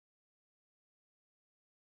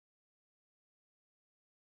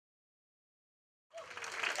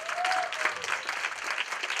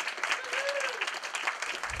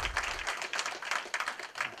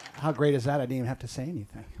How great is that? I didn't even have to say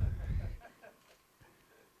anything.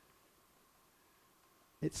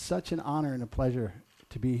 It's such an honor and a pleasure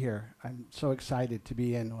to be here. I'm so excited to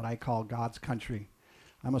be in what I call God's country.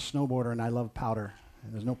 I'm a snowboarder and I love powder.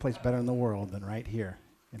 And there's no place better in the world than right here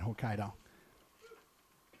in Hokkaido.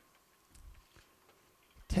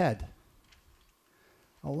 TED.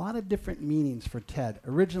 A lot of different meanings for TED.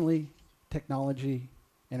 Originally, technology,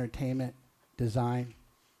 entertainment, design.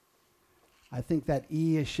 I think that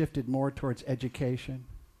E has shifted more towards education.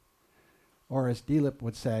 Or as Dilip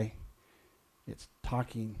would say, it's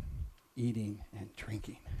talking, eating, and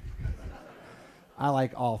drinking. I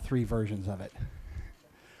like all three versions of it.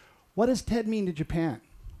 What does TED mean to Japan?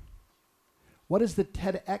 What does the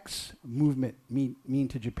TEDx movement mean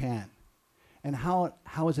to Japan? And how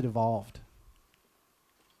has it evolved?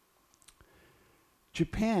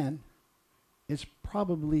 Japan is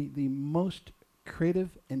probably the most creative,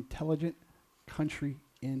 intelligent country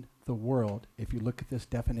in the world if you look at this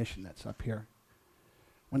definition that's up here.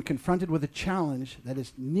 When confronted with a challenge that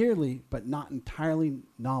is nearly but not entirely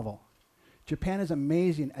novel, Japan is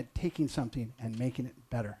amazing at taking something and making it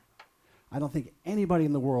better. I don't think anybody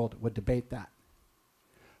in the world would debate that.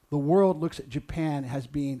 The world looks at Japan as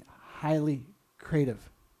being highly creative.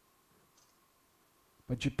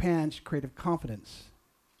 But Japan's creative confidence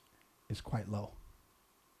is quite low.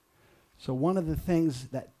 So one of the things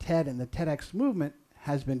that TED and the TEDx movement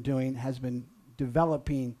has been doing has been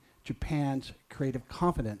developing Japan's creative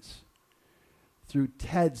confidence through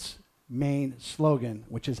TED's main slogan,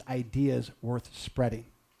 which is ideas worth spreading.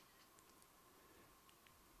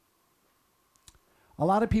 A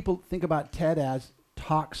lot of people think about TED as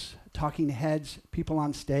talks, talking heads, people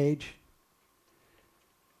on stage.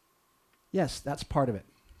 Yes, that's part of it.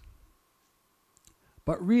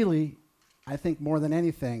 But really, I think more than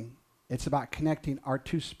anything, it's about connecting our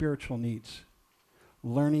two spiritual needs,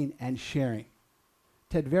 learning and sharing.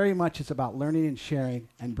 TED very much is about learning and sharing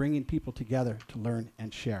and bringing people together to learn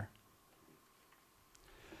and share.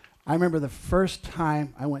 I remember the first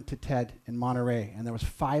time I went to TED in Monterey, and there was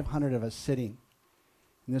 500 of us sitting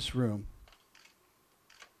in this room.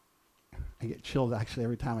 I get chilled actually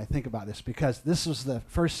every time I think about this because this was the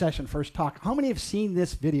first session, first talk. How many have seen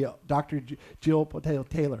this video, Dr. Jill Potato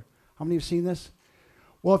Taylor? How many have seen this?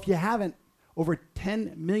 Well, if you haven't, over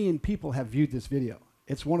 10 million people have viewed this video.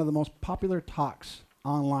 It's one of the most popular talks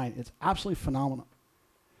online. It's absolutely phenomenal.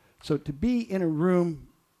 So to be in a room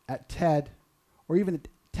at TED or even at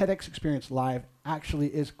TEDx Experience Live actually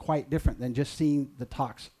is quite different than just seeing the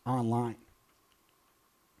talks online.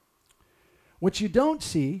 What you don't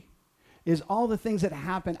see is all the things that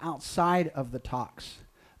happen outside of the talks,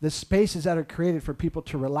 the spaces that are created for people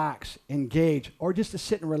to relax, engage, or just to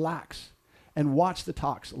sit and relax and watch the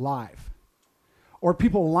talks live. Or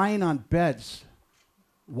people lying on beds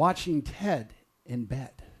watching TED in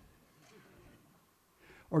bed.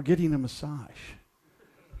 Or getting a massage.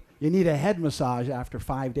 You need a head massage after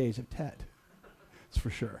 5 days of TED. That's for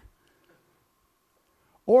sure.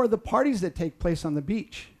 Or the parties that take place on the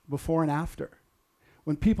beach before and after,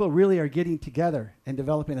 when people really are getting together and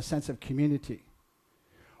developing a sense of community.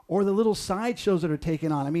 Or the little sideshows that are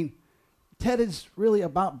taken on. I mean, TED is really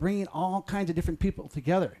about bringing all kinds of different people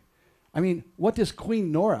together. I mean, what does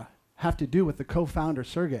Queen Nora have to do with the co-founder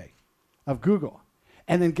Sergey of Google?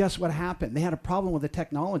 And then guess what happened? They had a problem with the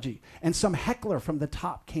technology, and some heckler from the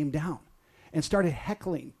top came down and started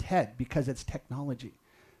heckling TED because it's technology.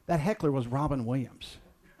 That heckler was Robin Williams.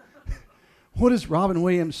 What does Robin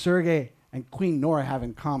Williams, Sergey, and Queen Nora have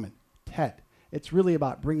in common? TED. It's really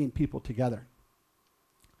about bringing people together.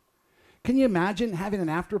 Can you imagine having an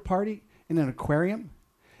after party in an aquarium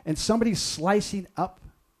and somebody slicing up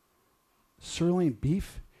sirloin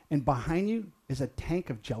beef and behind you is a tank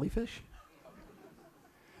of jellyfish?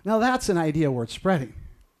 Now that's an idea worth spreading.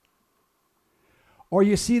 Or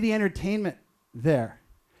you see the entertainment there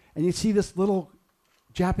and you see this little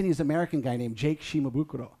Japanese-American guy named Jake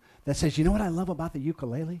Shimabukuro that says, you know what I love about the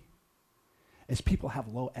ukulele? Is people have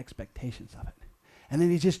low expectations of it. And then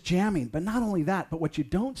he's just jamming. But not only that, but what you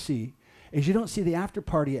don't see is you don't see the after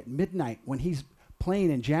party at midnight when he's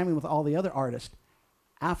playing and jamming with all the other artists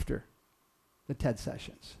after the TED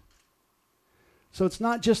sessions. So it's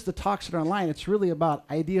not just the talks that are online, it's really about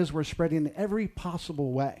ideas we're spreading in every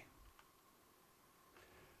possible way.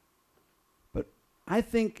 But I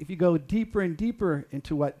think if you go deeper and deeper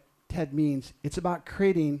into what TED means, it's about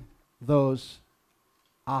creating those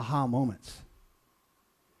aha moments.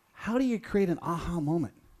 How do you create an aha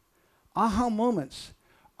moment? Aha moments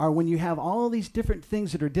are when you have all these different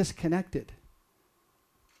things that are disconnected,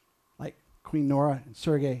 like Queen Nora and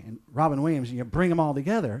Sergey and Robin Williams, and you bring them all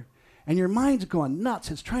together, And your mind's going nuts.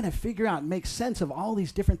 It's trying to figure out and make sense of all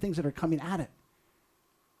these different things that are coming at it.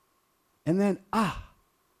 And then,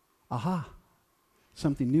 aha,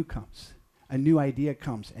 something new comes. A new idea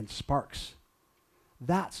comes and sparks.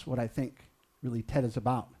 That's what I think really TED is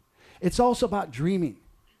about. It's also about dreaming.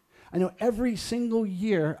 I know every single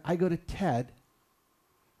year I go to TED,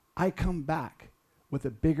 I come back with a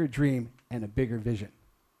bigger dream and a bigger vision.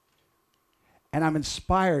 And I'm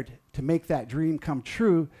inspired to make that dream come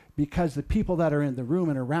true because the people that are in the room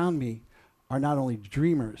and around me are not only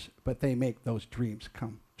dreamers, but they make those dreams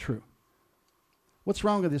come true. What's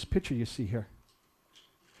wrong with this picture you see here?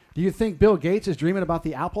 Do you think Bill Gates is dreaming about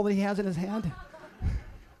the apple that he has in his hand?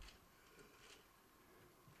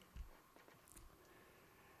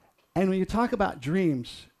 And when you talk about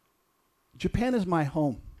dreams, Japan is my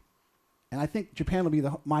home. And I think Japan will be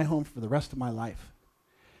my home for the rest of my life.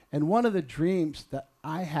 And one of the dreams that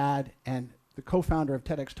I had, and the co-founder of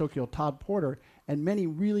TEDxTokyo, Todd Porter, and many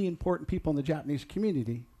really important people in the Japanese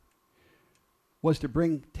community, was to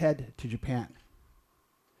bring TED to Japan.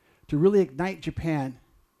 To really ignite Japan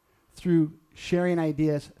through sharing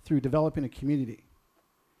ideas, through developing a community.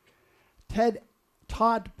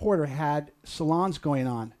 Todd Porter had salons going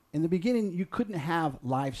on. In the beginning, you couldn't have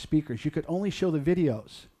live speakers. You could only show the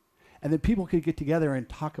videos. And then people could get together and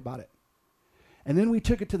talk about it. And then we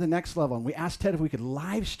took it to the next level, and we asked TED if we could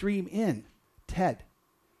live stream in TED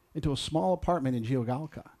into a small apartment in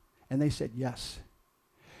Giogauka. And they said yes.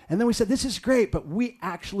 And then we said, this is great, but we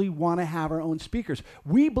actually want to have our own speakers.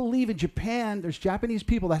 We believe in Japan, there's Japanese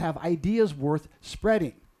people that have ideas worth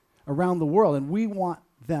spreading around the world, and we want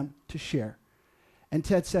them to share. And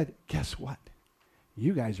TED said, guess what?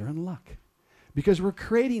 You guys are in luck because we're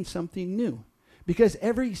creating something new. Because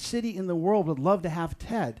every city in the world would love to have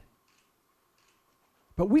TED,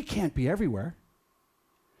 but we can't be everywhere.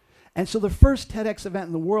 And so the first TEDx event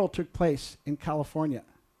in the world took place in California.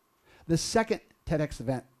 The second TEDx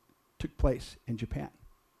event took place in Japan.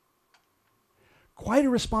 Quite a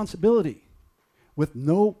responsibility with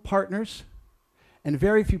no partners and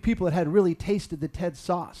very few people that had really tasted the TED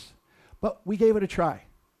sauce. But we gave it a try.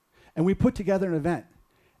 And we put together an event.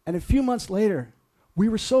 And a few months later, we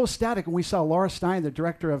were so ecstatic when we saw Laura Stein, the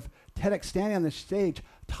director of TEDx, standing on the stage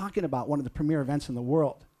talking about one of the premier events in the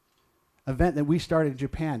world, event that we started in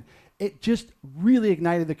Japan. It just really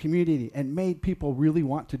ignited the community and made people really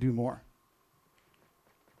want to do more.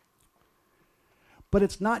 But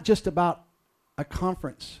it's not just about a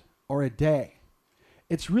conference or a day.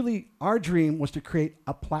 It's really, our dream was to create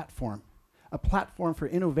a platform for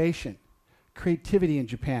innovation, creativity in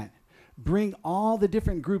Japan. Bring all the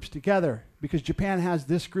different groups together because Japan has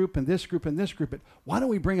this group and this group and this group. But why don't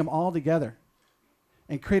we bring them all together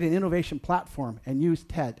and create an innovation platform and use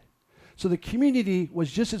TED? So the community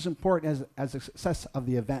was just as important as the success of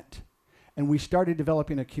the event. And we started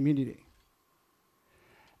developing a community.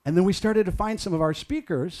 And then we started to find some of our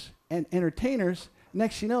speakers and entertainers.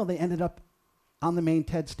 Next you know, they ended up on the main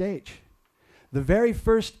TED stage. The very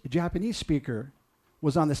first Japanese speaker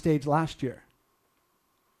was on the stage last year.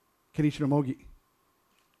 Kenichiro Mogi.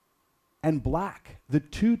 And Black, the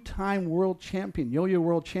two-time world champion, yo-yo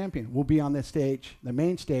world champion, will be on this stage, the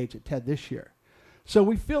main stage at TED this year. So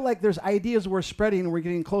we feel like there's ideas we're spreading and we're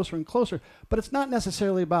getting closer and closer, but it's not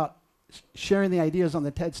necessarily about sharing the ideas on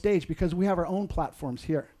the TED stage because we have our own platforms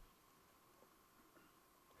here.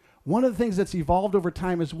 One of the things that's evolved over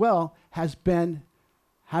time as well has been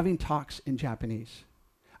having talks in Japanese.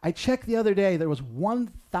 I checked the other day, there was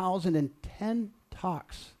 1,010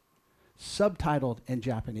 talks subtitled in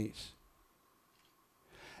Japanese.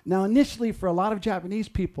 Now, initially, for a lot of Japanese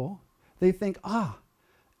people, they think,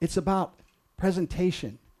 it's about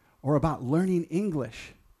presentation or about learning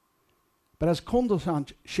English. But as Kondo-san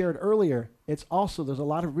shared earlier, it's also, there's a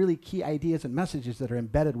lot of really key ideas and messages that are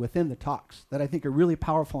embedded within the talks that I think are really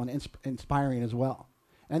powerful and inspiring as well.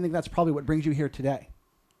 And I think that's probably what brings you here today.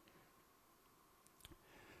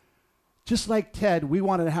 Just like TED, we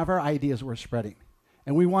wanted to have our ideas worth spreading.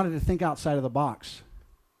 And we wanted to think outside of the box.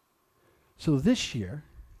 So this year,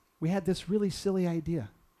 we had this really silly idea.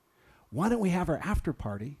 Why don't we have our after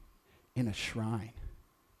party in a shrine?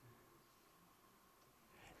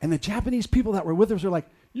 And the Japanese people that were with us were like,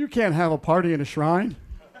 you can't have a party in a shrine.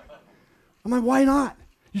 I'm like, why not?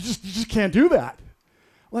 You just can't do that.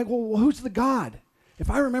 I'm like, well, who's the god? If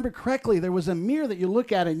I remember correctly, there was a mirror that you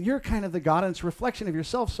look at and you're kind of the god and it's a reflection of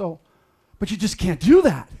yourself, but you just can't do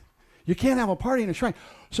that. You can't have a party in a shrine.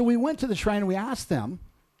 So we went to the shrine and we asked them,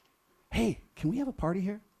 hey, can we have a party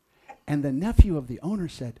here? And the nephew of the owner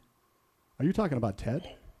said, are you talking about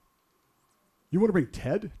TED? You want to bring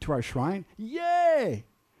TED to our shrine? Yay!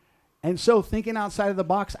 And so thinking outside of the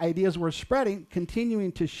box, ideas were spreading,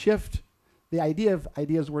 continuing to shift the idea of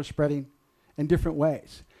ideas were spreading in different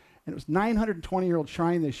ways. And it was 920-year-old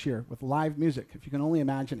shrine this year with live music, if you can only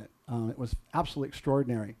imagine it. It was absolutely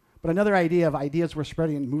extraordinary. But another idea of ideas were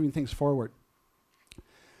spreading and moving things forward.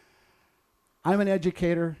 I'm an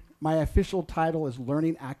educator. My official title is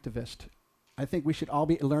learning activist. I think we should all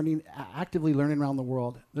be actively learning around the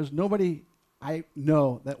world. There's nobody I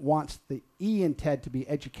know that wants the E in TED to be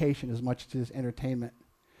education as much as it is entertainment.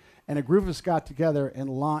 And a group of us got together and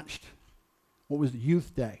launched what was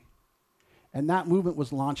Youth Day. And that movement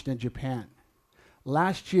was launched in Japan.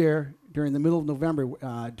 Last year, during the middle of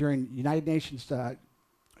November, during United Nations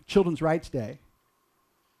Children's Rights Day,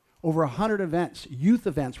 over 100 events, youth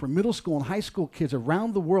events, where middle school and high school kids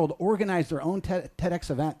around the world organized their own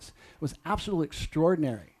TEDx events. It was absolutely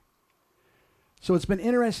extraordinary. So it's been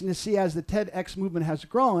interesting to see as the TEDx movement has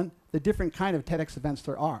grown, the different kind of TEDx events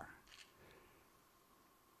there are.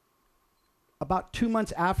 About 2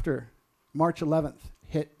 months after March 11th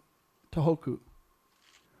hit Tohoku,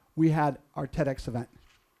 we had our TEDx event.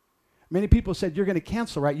 Many people said, you're going to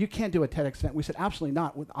cancel, right? You can't do a TEDx event. We said, absolutely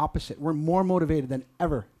not. With the opposite. We're more motivated than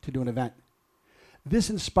ever to do an event. This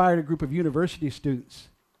inspired a group of university students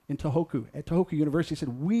in Tohoku. At Tohoku University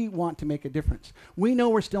said, we want to make a difference. We know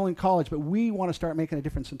we're still in college, but we want to start making a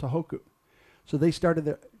difference in Tohoku. So they started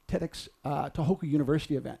the TEDx Tohoku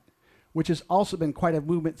University event, which has also been quite a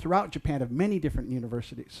movement throughout Japan of many different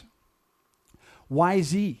universities.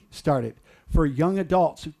 YZ started for young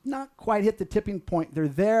adults who've not quite hit the tipping point. They're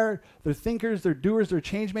there, they're thinkers, they're doers, they're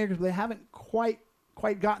change makers, but they haven't quite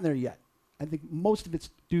gotten there yet. I think most of it's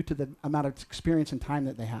due to the amount of experience and time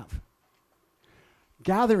that they have.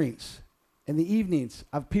 Gatherings in the evenings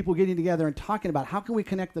of people getting together and talking about how can we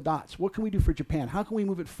connect the dots? What can we do for Japan? How can we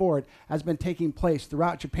move it forward has been taking place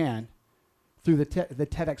throughout Japan through the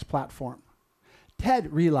TEDx platform.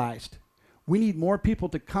 TED realized we need more people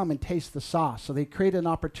to come and taste the sauce. So they created an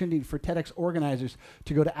opportunity for TEDx organizers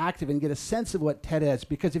to go to Active and get a sense of what TED is.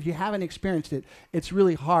 Because if you haven't experienced it, it's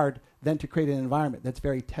really hard then to create an environment that's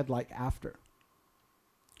very TED-like after.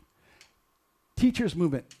 Teachers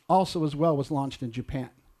Movement also as well was launched in Japan,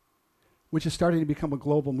 which is starting to become a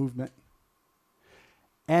global movement.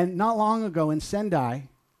 And not long ago in Sendai,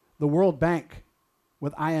 the World Bank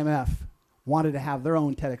with IMF wanted to have their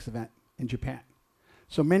own TEDx event in Japan.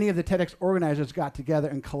 So many of the TEDx organizers got together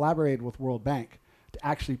and collaborated with World Bank to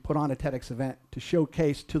actually put on a TEDx event to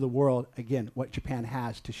showcase to the world, again, what Japan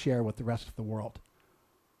has to share with the rest of the world.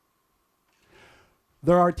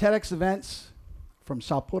 There are TEDx events from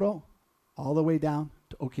Sapporo all the way down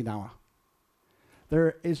to Okinawa.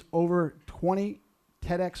 There is over 20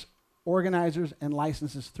 TEDx organizers and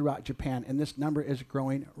licenses throughout Japan, and this number is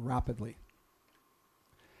growing rapidly.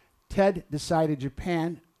 TED decided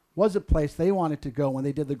Japan was a place they wanted to go when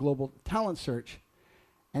they did the global talent search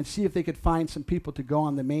and see if they could find some people to go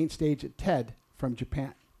on the main stage at TED from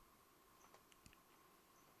Japan.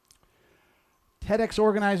 TEDx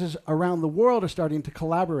organizers around the world are starting to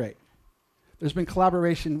collaborate. There's been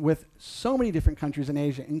collaboration with so many different countries in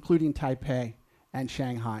Asia, including Taipei and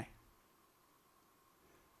Shanghai.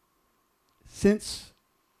 Since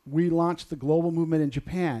we launched the global movement in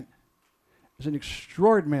Japan, there's an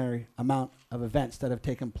extraordinary amount of events that have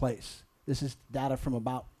taken place. This is data from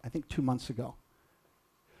about, I think, 2 months ago.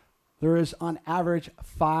 There is, on average,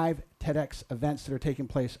 5 TEDx events that are taking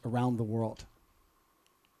place around the world.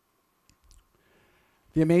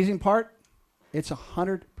 The amazing part, it's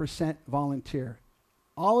 100% volunteer.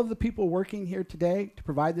 All of the people working here today to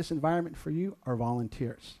provide this environment for you are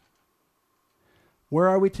volunteers. Where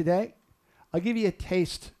are we today? I'll give you a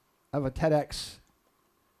taste of a TEDx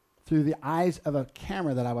through the eyes of a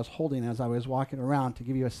camera that I was holding as I was walking around to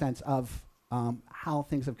give you a sense of how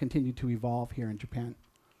things have continued to evolve here in Japan.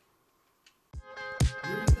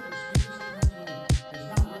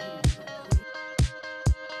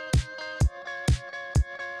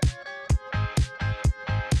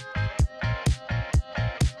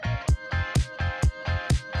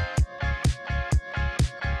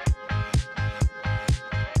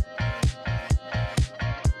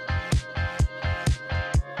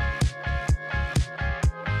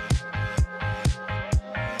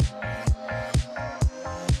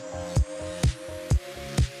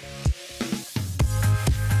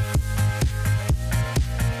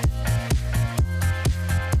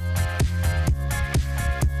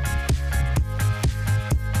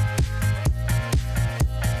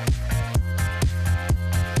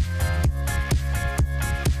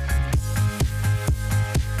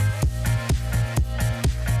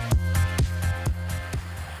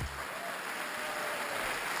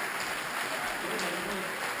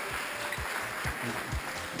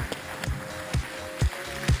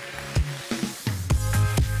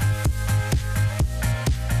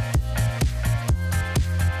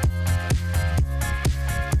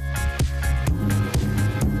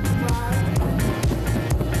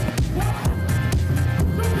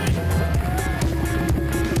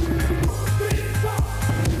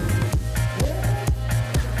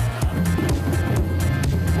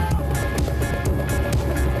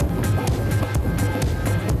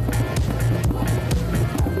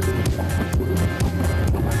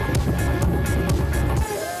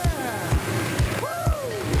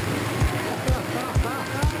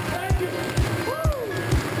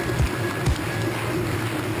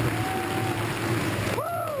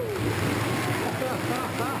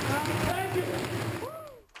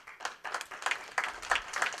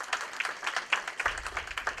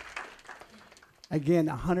 Again,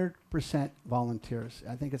 100% volunteers.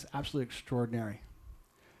 I think it's absolutely extraordinary.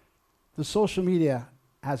 The social media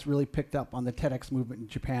has really picked up on the TEDx movement in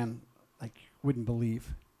Japan like you wouldn't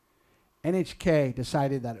believe. NHK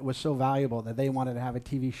decided that it was so valuable that they wanted to have a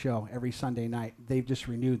TV show every Sunday night. They've just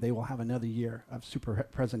renewed. They will have another year of super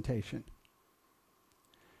presentation.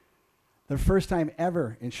 The first time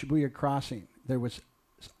ever in Shibuya Crossing, there was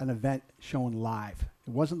an event shown live.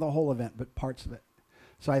 It wasn't the whole event, but parts of it.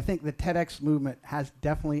 So I think the TEDx movement has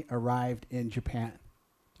definitely arrived in Japan.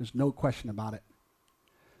 There's no question about it.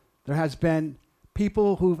 There has been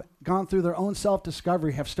people who've gone through their own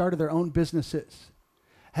self-discovery, have started their own businesses,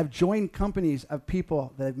 have joined companies of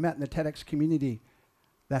people that have met in the TEDx community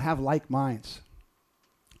that have like minds.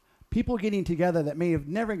 People getting together that may have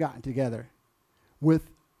never gotten together with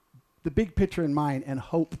the big picture in mind and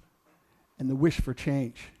hope and the wish for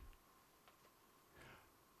change.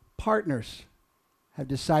 Partners have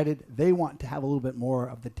decided they want to have a little bit more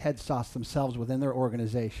of the TED sauce themselves within their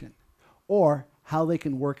organization, or how they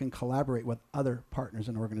can work and collaborate with other partners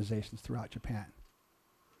and organizations throughout Japan.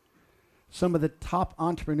 Some of the top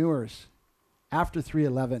entrepreneurs after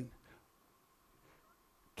 3/11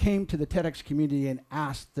 came to the TEDx community and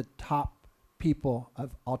asked the top people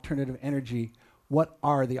of alternative energy, what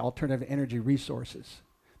are the alternative energy resources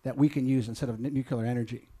that we can use instead of nuclear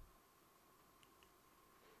energy?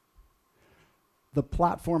 The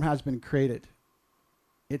platform has been created.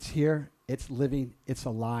 It's here, it's living, it's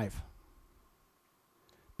alive.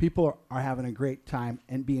 People are having a great time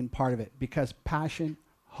and being part of it because passion,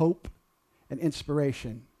 hope, and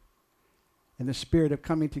inspiration and the spirit of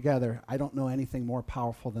coming together, I don't know anything more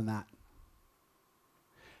powerful than that.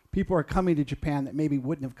 People are coming to Japan that maybe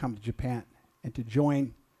wouldn't have come to Japan and to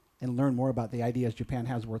join and learn more about the ideas Japan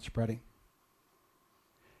has worth spreading.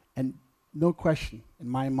 And no question, in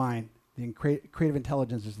my mind, the creative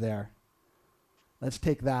intelligence is there. Let's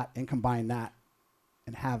take that and combine that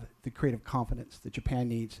and have the creative confidence that Japan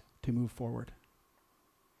needs to move forward.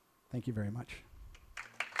 Thank you very much.